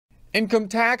Income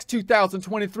tax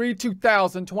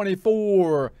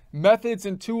 2023-2024. Methods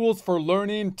and tools for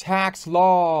learning tax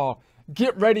law.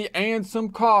 Get ready and some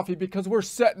coffee because we're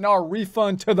setting our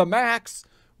refund to the max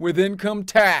with income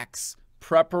tax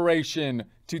preparation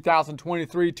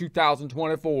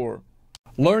 2023-2024.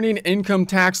 Learning income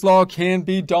tax law can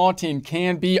be daunting,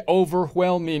 can be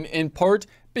overwhelming, in part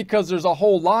because there's a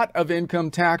whole lot of income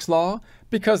tax law,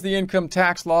 because the income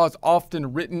tax law is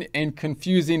often written in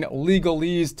confusing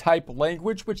legalese type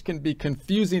language, which can be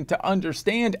confusing to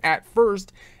understand at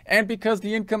first, and because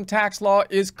the income tax law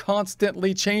is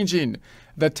constantly changing.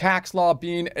 The tax law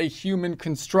being a human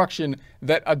construction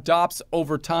that adopts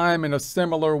over time in a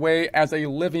similar way as a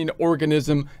living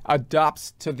organism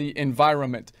adopts to the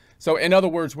environment. So in other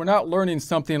words, we're not learning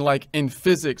something like in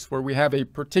physics where we have a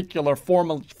particular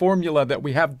formula that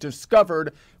we have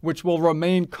discovered which will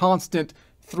remain constant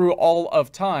through all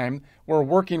of time. We're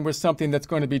working with something that's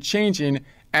going to be changing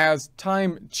as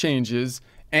time changes,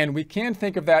 and we can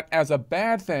think of that as a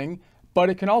bad thing,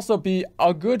 but it can also be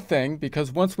a good thing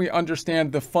because once we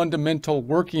understand the fundamental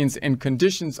workings and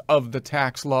conditions of the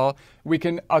tax law, we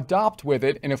can adopt with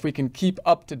it. And if we can keep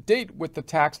up to date with the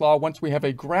tax law, once we have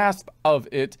a grasp of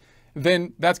it,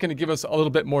 then that's going to give us a little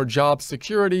bit more job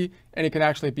security, and it can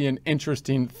actually be an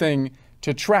interesting thing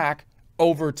to track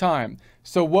over time.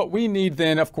 So what we need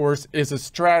then, of course, is a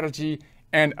strategy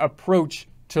and approach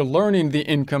to learning the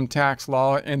income tax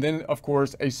law, and then, of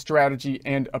course, a strategy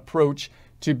and approach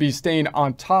to be staying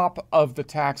on top of the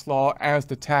tax law as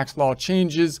the tax law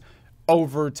changes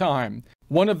over time.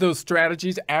 One of those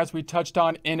strategies, as we touched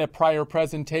on in a prior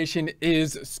presentation,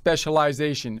 is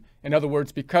specialization. In other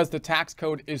words, because the tax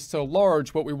code is so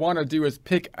large, what we want to do is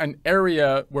pick an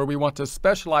area where we want to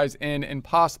specialize in and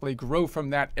possibly grow from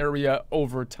that area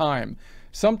over time.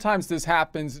 Sometimes this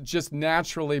happens just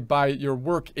naturally by your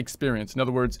work experience. In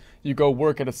other words, you go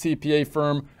work at a CPA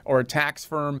firm or a tax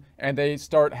firm, and they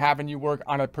start having you work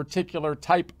on a particular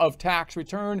type of tax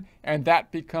return, and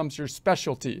that becomes your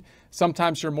specialty.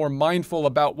 Sometimes you're more mindful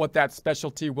about what that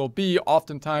specialty will be.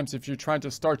 Oftentimes, if you're trying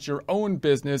to start your own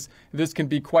business, this can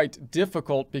be quite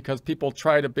difficult because people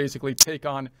try to basically take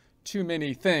on too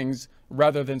many things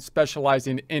rather than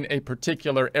specializing in a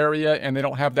particular area, and they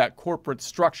don't have that corporate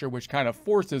structure which kind of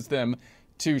forces them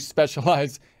to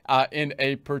specialize in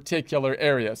a particular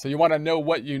area. So you want to know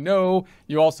what you know.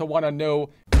 You also want to know,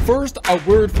 first, a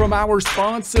word from our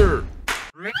sponsor.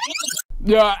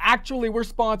 Yeah, actually, we're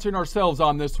sponsoring ourselves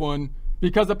on this one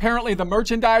because apparently the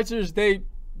merchandisers, they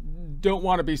don't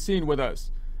want to be seen with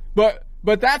us. But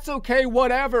that's okay,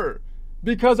 whatever.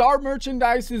 Because our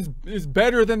merchandise is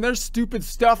better than their stupid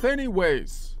stuff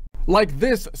anyways. Like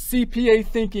this CPA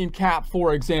thinking cap,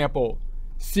 for example.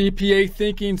 CPA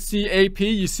thinking CAP,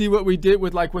 you see what we did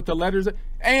with the letters?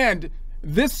 And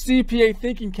this CPA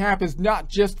thinking cap is not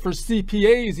just for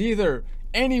CPAs either.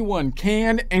 Anyone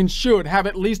can and should have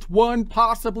at least one,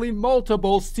 possibly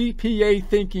multiple CPA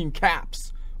thinking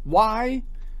caps. Why?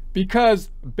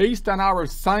 Because based on our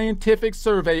scientific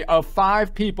survey of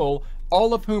 5 people,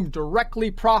 all of whom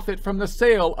directly profit from the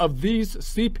sale of these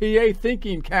CPA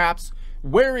thinking caps,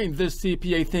 wearing this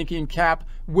CPA thinking cap,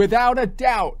 without a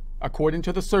doubt, according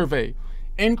to the survey,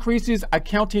 increases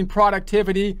accounting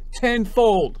productivity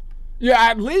tenfold. Yeah,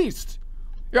 at least.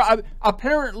 Yeah,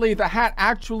 apparently the hat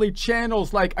actually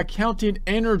channels like accounting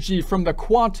energy from the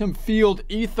quantum field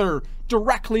ether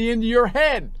directly into your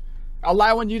head,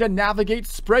 allowing you to navigate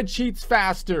spreadsheets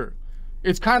faster.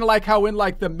 It's kind of like how in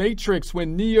the Matrix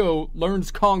when Neo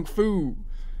learns Kung Fu,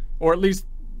 or at least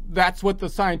that's what the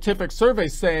scientific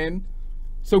survey's saying.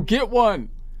 So get one,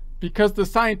 because the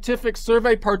scientific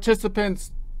survey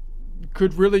participants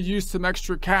could really use some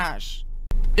extra cash.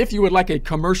 If you would like a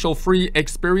commercial-free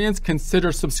experience,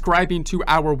 consider subscribing to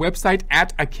our website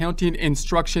at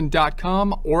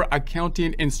accountinginstruction.com or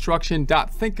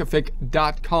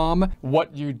accountinginstruction.thinkific.com.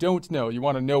 What you don't know, you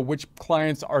want to know which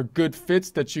clients are good fits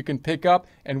that you can pick up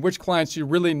and which clients you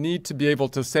really need to be able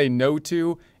to say no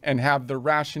to and have the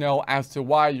rationale as to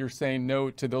why you're saying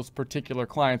no to those particular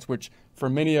clients, which for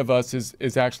many of us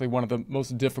is actually one of the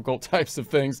most difficult types of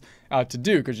things to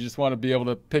do, because you just want to be able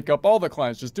to pick up all the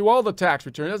clients, just do all the tax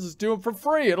returns, just do them for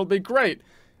free, it'll be great.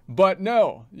 But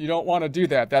no, you don't want to do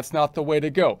that. That's not the way to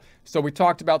go. So we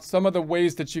talked about some of the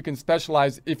ways that you can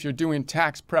specialize if you're doing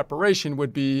tax preparation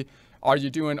would be, are you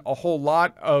doing a whole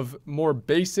lot of more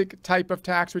basic type of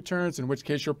tax returns, in which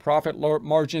case your profit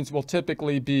margins will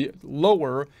typically be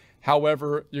lower.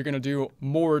 However, you're going to do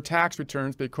more tax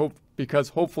returns because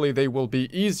hopefully they will be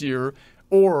easier.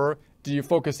 Or do you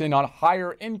focus in on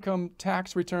higher income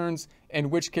tax returns in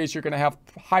which case you're going to have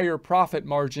higher profit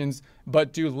margins,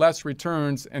 but do less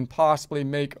returns and possibly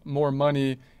make more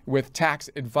money with tax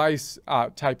advice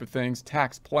type of things,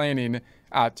 tax planning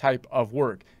type of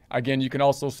work. Again, you can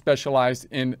also specialize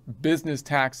in business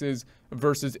taxes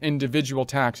versus individual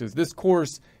taxes. This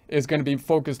course is going to be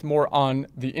focused more on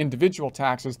the individual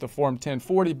taxes, the Form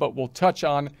 1040, but we'll touch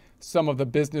on some of the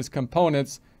business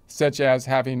components, such as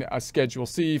having a Schedule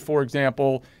C, for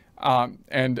example,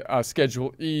 and a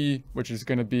Schedule E, which is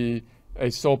going to be a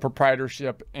sole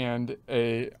proprietorship and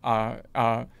the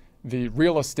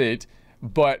real estate.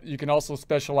 But you can also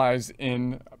specialize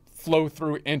in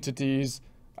flow-through entities,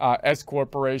 S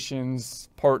corporations,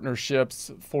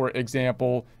 partnerships, for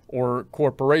example, or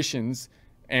corporations,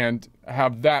 and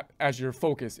have that as your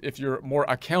focus. If you're more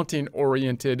accounting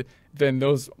oriented, then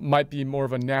those might be more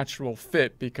of a natural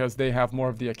fit because they have more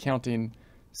of the accounting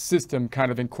system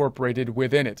kind of incorporated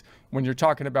within it. When you're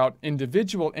talking about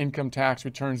individual income tax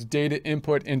returns, data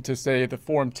input into, say, the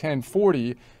Form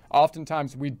 1040,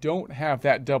 oftentimes we don't have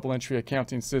that double entry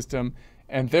accounting system,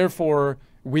 and therefore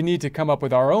we need to come up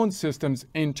with our own systems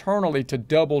internally to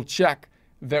double check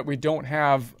that we don't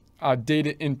have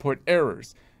data input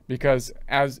errors. Because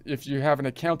if you have an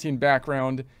accounting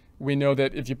background, we know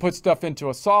that if you put stuff into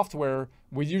a software,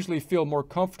 we usually feel more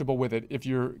comfortable with it. If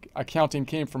your accounting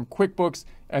came from QuickBooks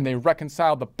and they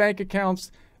reconcile the bank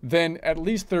accounts, then at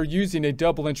least they're using a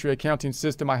double entry accounting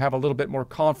system. I have a little bit more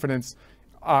confidence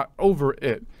over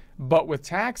it. But with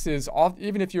taxes,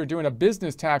 even if you're doing a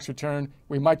business tax return,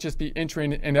 we might just be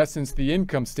entering, in essence, the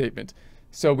income statement.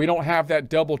 So we don't have that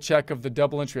double check of the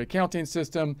double entry accounting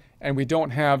system, and we don't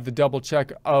have the double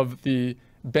check of the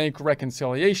bank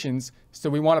reconciliations. So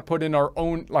we want to put in our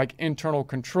own internal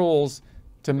controls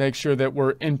to make sure that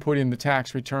we're inputting the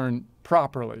tax return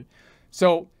properly.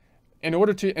 So in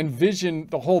order to envision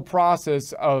the whole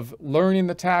process of learning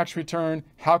the tax return,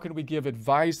 how can we give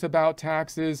advice about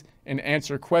taxes and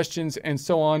answer questions and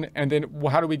so on, and then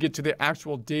how do we get to the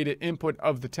actual data input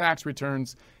of the tax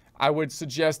returns, I would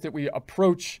suggest that we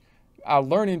approach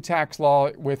learning tax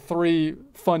law with 3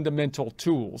 fundamental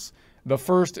tools. The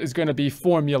first is going to be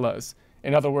formulas.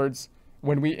 In other words,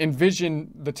 when we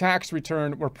envision the tax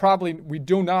return, we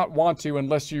do not want to,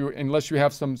 unless you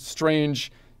have some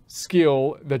strange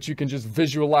skill that you can just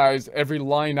visualize every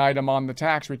line item on the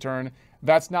tax return.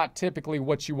 That's not typically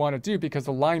what you want to do, because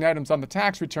the line items on the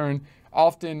tax return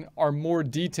often are more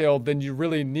detailed than you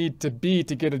really need to be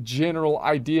to get a general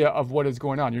idea of what is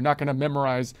going on. You're not going to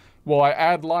memorize, well, I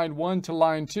add line 1 to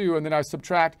line 2 and then I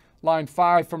subtract line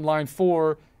 5 from line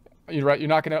 4. You're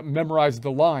not going to memorize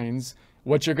the lines.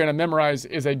 What you're going to memorize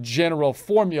is a general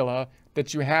formula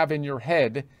that you have in your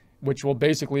head, which will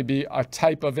basically be a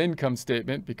type of income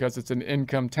statement because it's an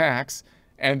income tax.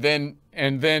 And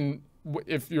then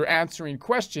if you're answering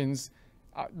questions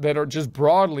that are just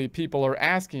broadly people are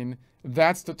asking,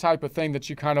 that's the type of thing that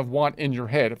you kind of want in your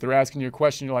head. If they're asking you a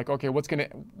question, you're like, okay, what's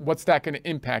that going to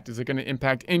impact? Is it going to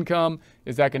impact income?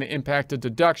 Is that going to impact a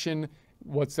deduction?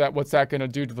 What's that going to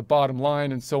do to the bottom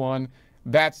line, and so on?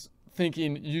 That's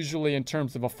thinking usually in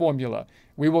terms of a formula.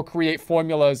 We will create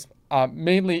formulas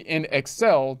mainly in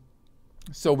Excel,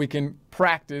 so we can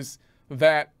practice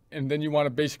that, and then you want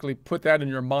to basically put that in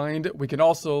your mind. We can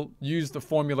also use the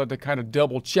formula to kind of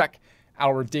double check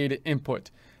our data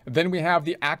input. Then we have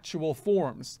the actual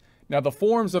forms. Now the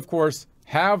forms, of course,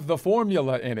 have the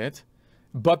formula in it,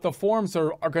 but the forms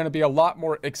are going to be a lot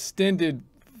more extended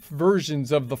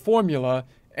versions of the formula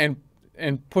and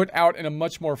put out in a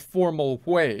much more formal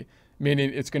way,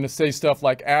 meaning it's going to say stuff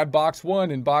like add box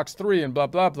 1 and box 3 and blah,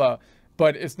 blah, blah.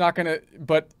 But it's not going to,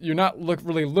 but you're not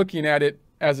really looking at it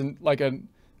as an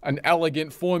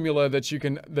elegant formula that you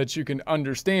can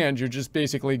understand. You're just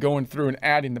basically going through and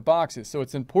adding the boxes. So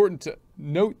it's important to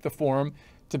note the form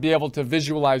to be able to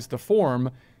visualize the form,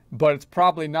 but it's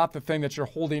probably not the thing that you're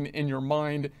holding in your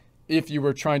mind if you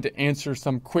were trying to answer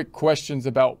some quick questions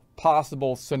about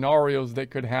possible scenarios that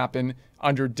could happen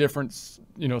under different,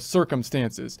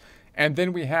 circumstances. And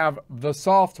then we have the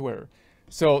software.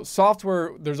 So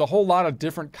software, there's a whole lot of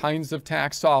different kinds of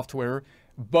tax software,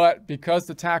 but because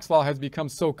the tax law has become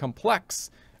so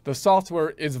complex, the software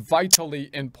is vitally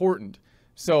important.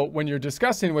 So when you're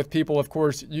discussing with people, of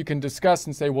course, you can discuss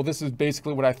and say, well, this is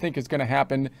basically what I think is going to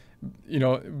happen.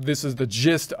 This is the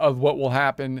gist of what will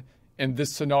happen in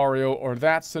this scenario or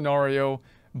that scenario.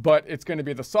 But it's going to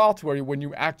be the software when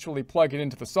you actually plug it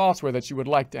into the software that you would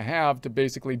like to have to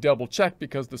basically double check,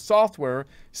 because the software,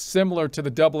 similar to the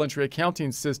double entry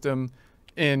accounting system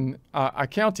in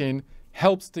accounting,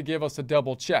 helps to give us a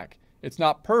double check. It's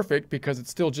not perfect because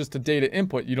it's still just a data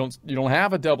input. You don't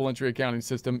have a double entry accounting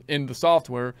system in the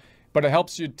software, but it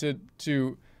helps you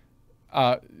to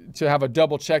have a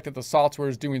double check that the software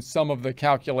is doing some of the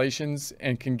calculations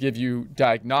and can give you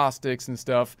diagnostics and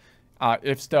stuff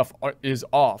if stuff is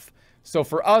off. So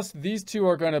for us, these two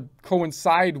are going to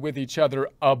coincide with each other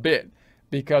a bit,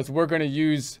 because we're going to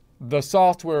use the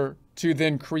software to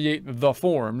then create the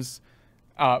forms.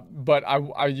 But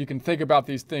you can think about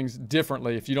these things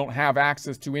differently. If you don't have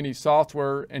access to any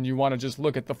software and you want to just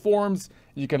look at the forms,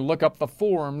 you can look up the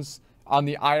forms on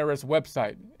the IRS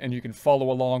website and you can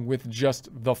follow along with just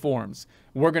the forms.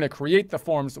 We're going to create the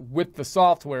forms with the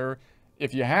software.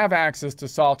 If you have access to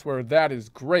software, that is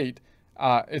great.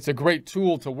 It's a great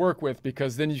tool to work with,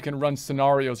 because then you can run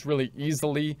scenarios really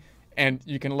easily and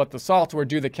you can let the software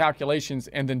do the calculations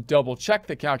and then double check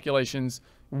the calculations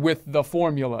with the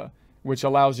formula, which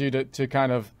allows you to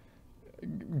kind of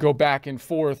go back and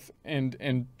forth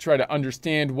and try to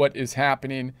understand what is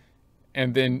happening,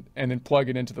 and then plug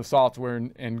it into the software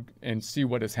and see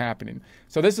what is happening.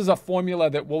 So this is a formula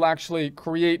that will actually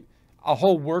create a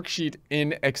whole worksheet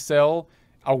in Excel,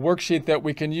 a worksheet that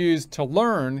we can use to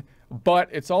learn, but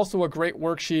it's also a great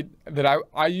worksheet that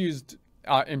I used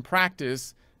in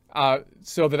practice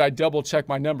so that I double check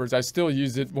my numbers. I still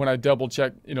use it when I double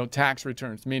check, tax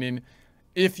returns, meaning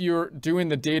if you're doing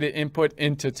the data input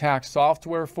into tax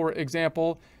software, for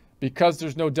example, because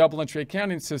there's no double entry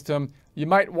accounting system, you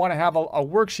might want to have a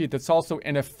worksheet that's also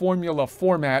in a formula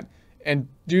format and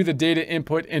do the data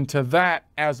input into that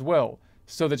as well,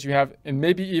 so that you have, and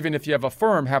maybe even if you have a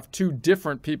firm, have two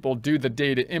different people do the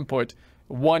data input,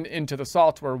 one into the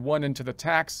software, one into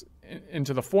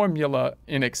the formula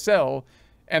in Excel.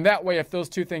 And that way, if those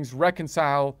two things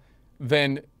reconcile,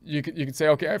 then you can say,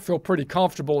 okay, I feel pretty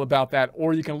comfortable about that.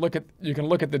 Or you can look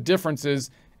at the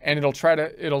differences, and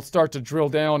it'll start to drill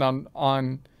down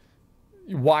on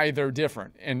why they're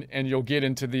different, and you'll get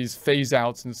into these phase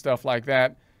outs and stuff like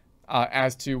that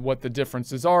as to what the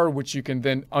differences are, which you can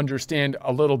then understand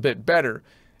a little bit better.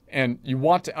 And you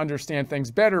want to understand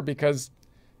things better because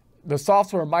the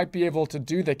software might be able to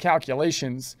do the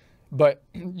calculations, but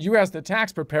you as the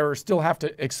tax preparer still have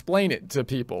to explain it to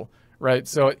people, right?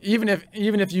 So even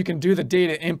if you can do the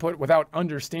data input without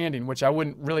understanding, which I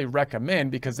wouldn't really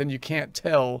recommend, because then you can't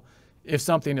tell if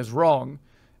something is wrong.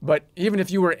 But even if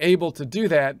you were able to do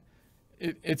that,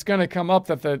 it's going to come up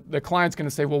that the client's going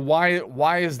to say, well,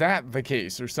 why is that the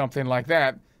case, or something like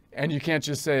that. And you can't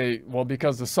just say, well,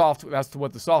 because that's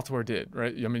what the software did,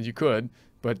 right? I mean, you could,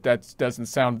 but that doesn't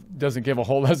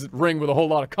ring with a whole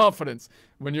lot of confidence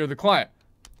when you're the client.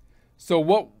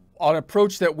 So an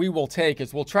approach that we will take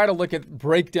is we'll try to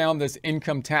break down this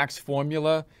income tax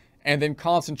formula and then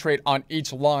concentrate on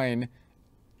each line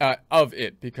of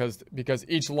it, because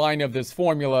each line of this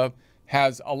formula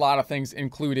has a lot of things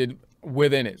included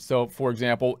within it. So for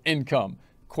example, income,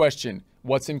 question,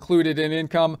 what's included in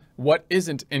income, what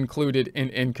isn't included in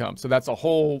income. So that's a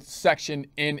whole section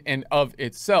in and of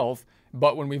itself.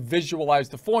 But when we visualize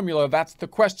the formula, that's the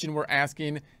question we're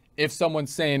asking. If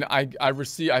someone's saying, I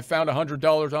found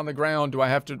 $100 on the ground, do I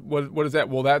have to, what is that?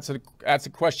 Well, that's a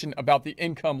question about the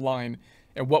income line,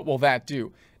 and what will that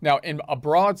do? Now, in a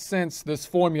broad sense, this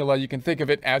formula, you can think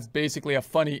of it as basically a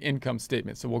funny income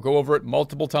statement. So we'll go over it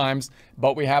multiple times,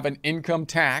 but we have an income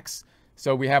tax.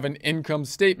 So we have an income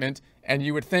statement, and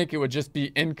you would think it would just be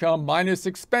income minus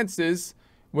expenses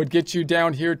would get you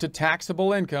down here to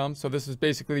taxable income. So this is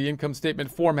basically the income statement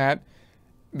format.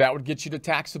 That would get you to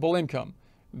taxable income.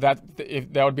 That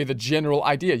would be the general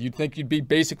idea. You'd think you'd be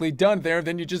basically done there,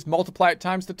 then you just multiply it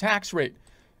times the tax rate.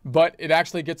 But it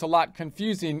actually gets a lot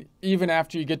confusing even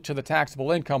after you get to the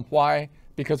taxable income. Why?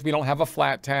 Because we don't have a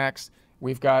flat tax.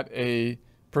 We've got a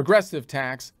progressive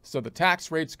tax, so the tax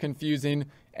rate's confusing.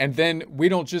 And then we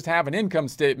don't just have an income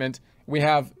statement. We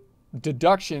have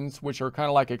deductions, which are kind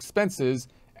of like expenses.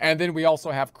 And then we also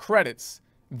have credits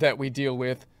that we deal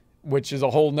with, which is a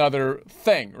whole nother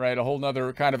thing, right? A whole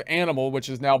nother kind of animal, which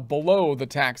is now below the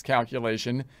tax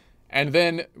calculation. And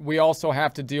then we also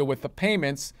have to deal with the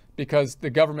payments, because the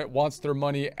government wants their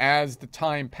money as the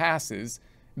time passes.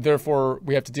 Therefore,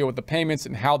 we have to deal with the payments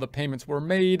and how the payments were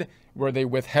made. Were they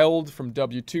withheld from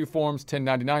W-2 forms,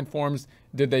 1099 forms?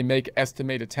 Did they make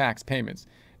estimated tax payments?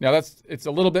 Now, it's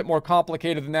a little bit more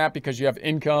complicated than that, because you have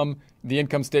income. The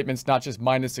income statement's not just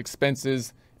minus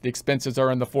expenses. The expenses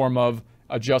are in the form of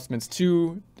adjustments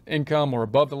to income or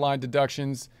above the line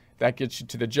deductions. That gets you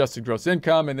to the adjusted gross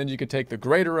income, and then you could take the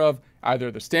greater of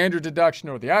either the standard deduction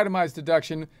or the itemized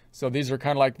deduction. So these are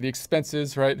kind of like the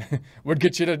expenses, right? Would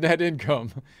get you to net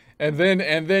income. And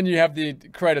then you have the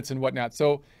credits and whatnot.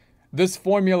 So this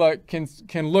formula can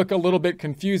look a little bit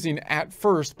confusing at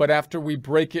first, but after we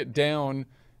break it down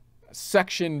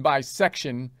section by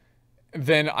section,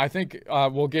 then I think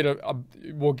we'll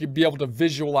be able to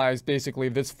visualize basically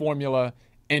this formula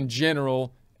in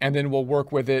general, and then we'll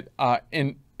work with it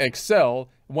in Excel.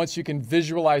 Once you can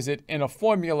visualize it in a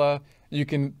formula, you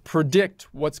can predict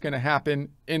what's going to happen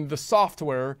in the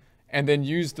software, and then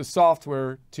use the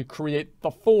software to create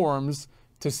the forms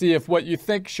to see if what you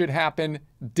think should happen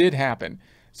did happen.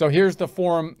 So here's the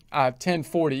form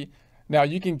 1040. Now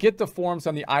you can get the forms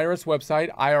on the IRS website,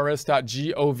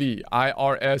 irs.gov,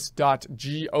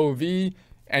 irs.gov,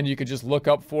 and you could just look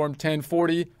up form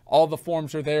 1040. All the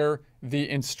forms are there. The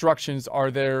instructions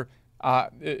are there.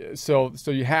 So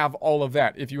you have all of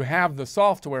that. If you have the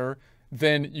software,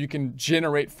 then you can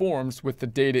generate forms with the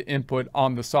data input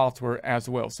on the software as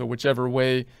well. So whichever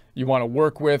way you want to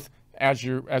work with as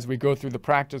we go through the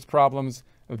practice problems,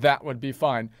 that would be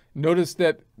fine. Notice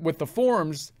that with the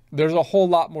forms, there's a whole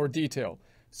lot more detail.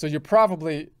 So you're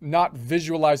probably not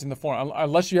visualizing the form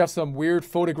unless you have some weird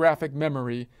photographic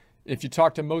memory. If you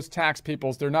talk to most tax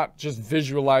people, they're not just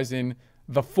visualizing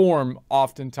the form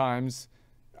oftentimes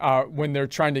when they're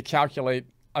trying to calculate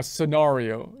a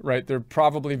scenario, right? They're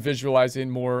probably visualizing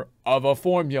more of a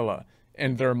formula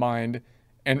in their mind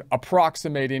and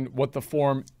approximating what the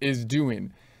form is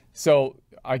doing. So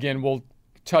again, we'll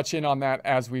touch in on that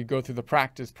as we go through the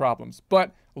practice problems.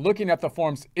 But looking at the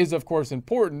forms is of course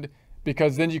important,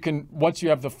 because then you can, once you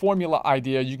have the formula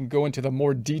idea, you can go into the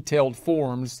more detailed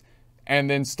forms and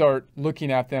then start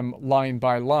looking at them line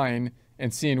by line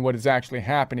and seeing what is actually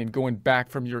happening, going back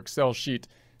from your Excel sheet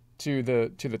to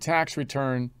the tax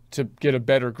return to get a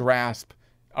better grasp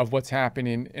of what's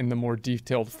happening in the more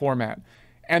detailed format.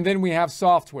 And then we have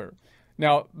software.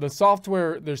 Now the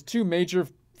software, there's two major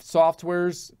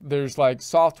softwares. There's like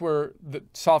software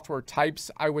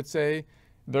types, I would say.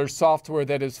 There's software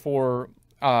that is for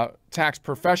tax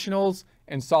professionals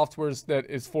and softwares that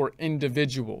is for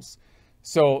individuals.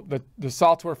 So the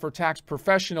software for tax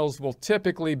professionals will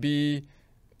typically be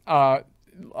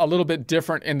a little bit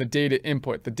different in the data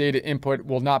input. The data input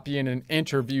will not be in an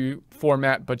interview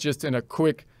format, but just in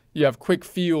you have quick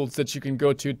fields that you can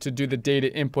go to do the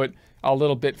data input a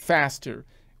little bit faster.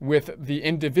 With the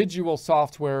individual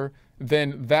software,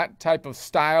 then that type of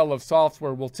style of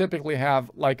software will typically have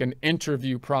like an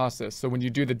interview process. So when you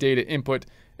do the data input,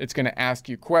 it's going to ask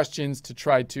you questions to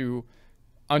try to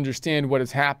understand what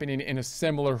is happening in a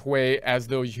similar way as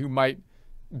though you might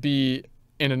be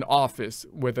in an office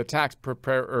with a tax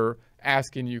preparer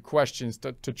asking you questions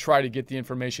to try to get the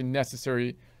information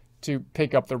necessary to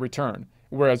pick up the return.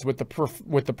 Whereas with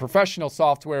the professional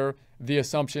software, the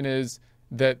assumption is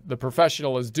that the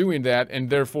professional is doing that, and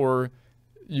therefore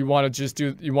you want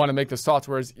to make the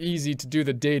software as easy to do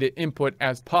the data input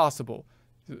as possible,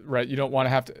 right? You don't want to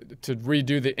have to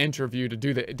redo the interview to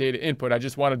do the data input. I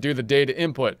just want to do the data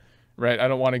input, right? I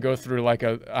don't want to go through like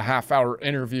a half-hour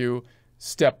interview,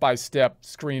 step by step,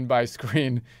 screen by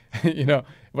screen,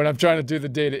 when I'm trying to do the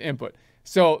data input.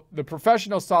 So the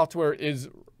professional software is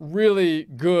really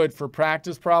good for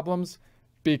practice problems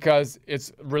because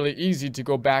it's really easy to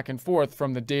go back and forth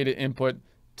from the data input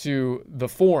to the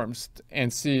forms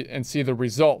and see the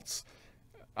results.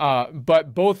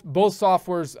 But both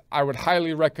softwares, I would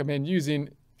highly recommend using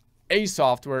a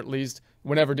software at least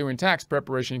whenever doing tax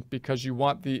preparation, because you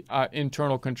want the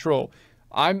internal control.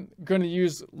 I'm going to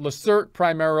use Lacert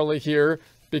primarily here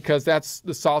because that's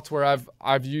the software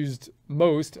I've used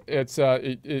most.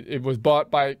 It was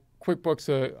bought by QuickBooks.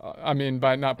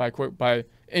 By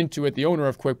Intuit, the owner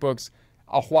of QuickBooks,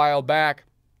 a while back,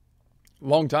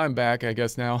 long time back, I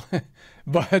guess now.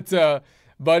 but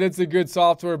it's a good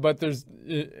software. But there's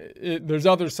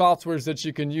other softwares that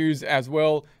you can use as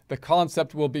well. The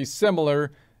concept will be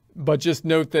similar, but just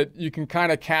note that you can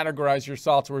kind of categorize your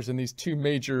softwares in these two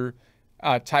major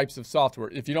types of software.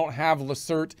 If you don't have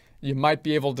Lacert, you might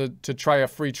be able to try a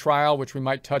free trial, which we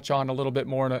might touch on a little bit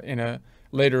more in a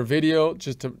later video,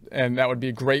 and that would be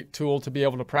a great tool to be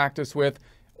able to practice with.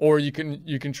 Or you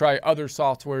can try other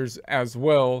softwares as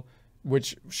well,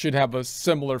 which should have a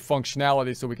similar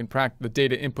functionality, so we can practice. The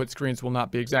data input screens will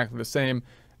not be exactly the same,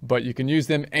 but you can use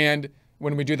them. And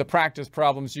when we do the practice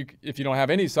problems, if you don't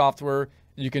have any software,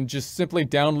 you can just simply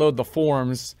download the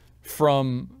forms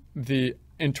from the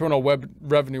Internal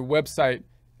Revenue website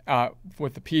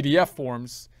with the PDF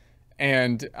forms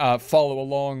and follow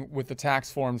along with the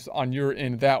tax forms on your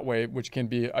end that way, which can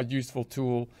be a useful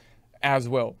tool as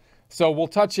well. So we'll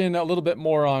touch in a little bit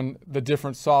more on the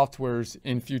different softwares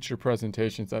in future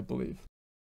presentations, I believe.